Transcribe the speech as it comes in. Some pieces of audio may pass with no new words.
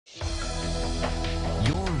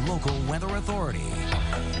Local Weather Authority.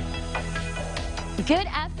 Good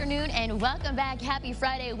afternoon and welcome back. Happy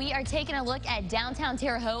Friday. We are taking a look at downtown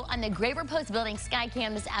Terre Haute on the Graber Post Building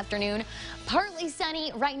Skycam this afternoon. Partly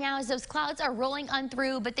sunny right now as those clouds are rolling on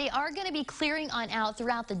through, but they are going to be clearing on out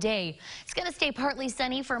throughout the day. It's going to stay partly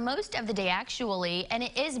sunny for most of the day actually, and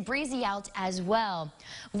it is breezy out as well.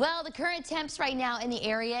 Well, the current temps right now in the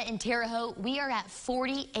area in Terre Haute, we are at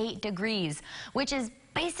 48 degrees, which is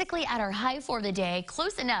basically at our high for the day,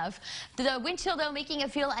 close enough. The wind chill, though, making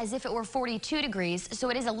it feel as if it were 42 degrees, so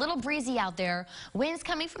it is a little breezy out there. Winds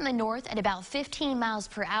coming from the north at about 15 miles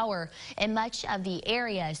per hour in much of the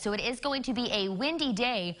area, so it is going to be a windy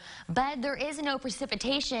day, but there is no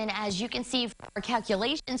precipitation, as you can see from our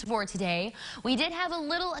calculations for today. We did have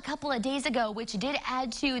a couple of days ago, which did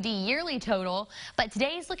add to the yearly total, but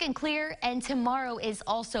today is looking clear, and tomorrow is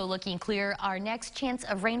also looking clear. Our next chance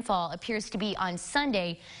of rainfall appears to be on Sunday,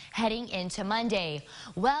 heading into Monday.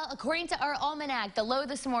 Well, according to our almanac, the low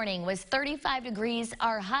this morning was 35 degrees.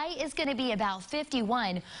 Our high is going to be about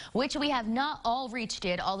 51, which we have not all reached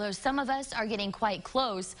it, although some of us are getting quite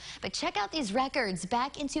close. But check out these records.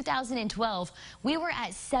 Back in 2012, we were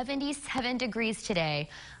at 77 degrees today.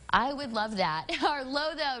 I would love that. Our low,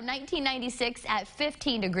 though, 1996 at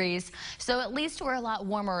 15 degrees, so at least we're a lot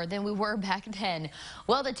warmer than we were back then.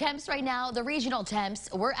 Well, the temps right now, the regional temps,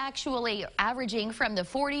 we're actually averaging from the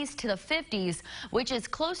 40s to the 50s, which is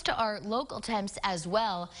close to our local temps as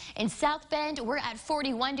well. In South Bend, we're at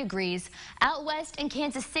 41 degrees. Out west in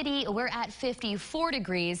Kansas City, we're at 54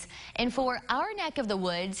 degrees. And for our neck of the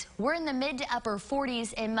woods, we're in the mid to upper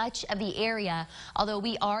 40s in much of the area, although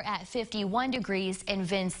we are at 51 degrees in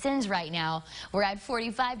Vincennes right now. We're at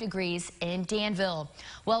 45 degrees in Danville.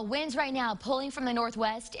 Well, winds right now pulling from the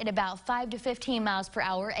northwest at about 5 to 15 miles per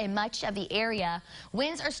hour in much of the area.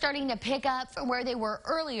 Winds are starting to pick up from where they were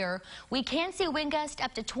earlier. We can see wind gusts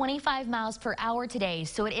up to 25 miles per hour today,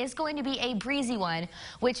 so it is going to be a breezy one,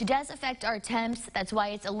 which does affect our temps. That's why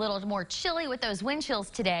it's a little more chilly with those wind chills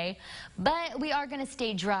today, but we are going to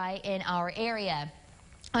stay dry in our area.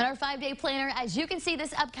 On our 5-day planner, as you can see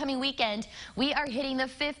this upcoming weekend, we are hitting the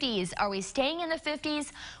 50s. Are we staying in the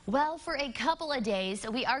 50s? Well, for a couple of days,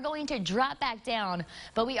 we are going to drop back down,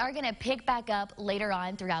 but we are going to pick back up later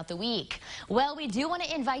on throughout the week. Well, we do want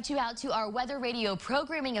to invite you out to our weather radio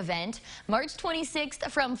programming event, March 26th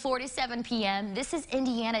from 4 to 7 p.m. This is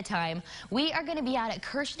Indiana time. We are going to be out at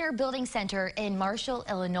Kirshner Building Center in Marshall,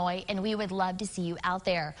 Illinois, and we would love to see you out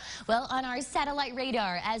there. Well, on our satellite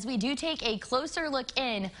radar, as we do take a closer look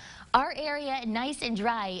in, our area nice and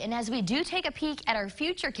dry, and as we do take a peek at our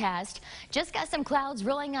futurecast, just got some clouds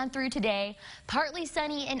rolling on through today. Partly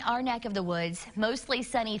sunny in our neck of the woods, mostly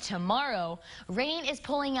sunny tomorrow. Rain is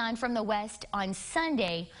pulling on from the west on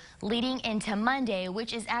Sunday, leading into Monday,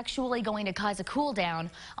 which is actually going to cause a cool down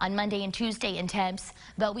on Monday and Tuesday in temps,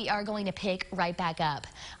 but we are going to pick right back up.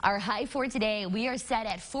 Our high for today, we are set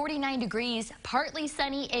at 49 degrees, partly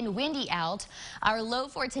sunny and windy out. Our low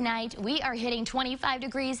for tonight, we are hitting 25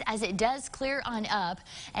 degrees as it does clear on up,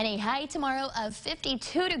 and a high tomorrow of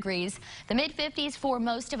 52 degrees. The mid-50s for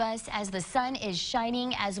most of us as the sun is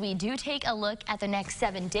shining. As we do take a look at the next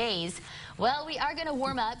 7 days, well, we are going to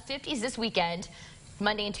warm up 50s this weekend.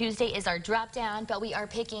 Monday and Tuesday is our drop down, but we are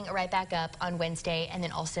picking right back up on Wednesday and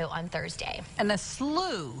then also on Thursday. And a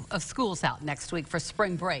slew of schools out next week for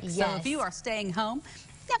spring break. Yes. So if you are staying home,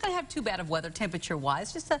 not going to have too bad of weather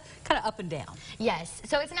temperature-wise, just a kind of up and down. Yes,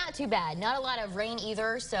 so it's not too bad. Not a lot of rain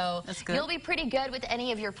either, so that's good. You'll be pretty good with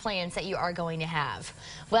any of your plans that you are going to have.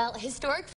 Well, historic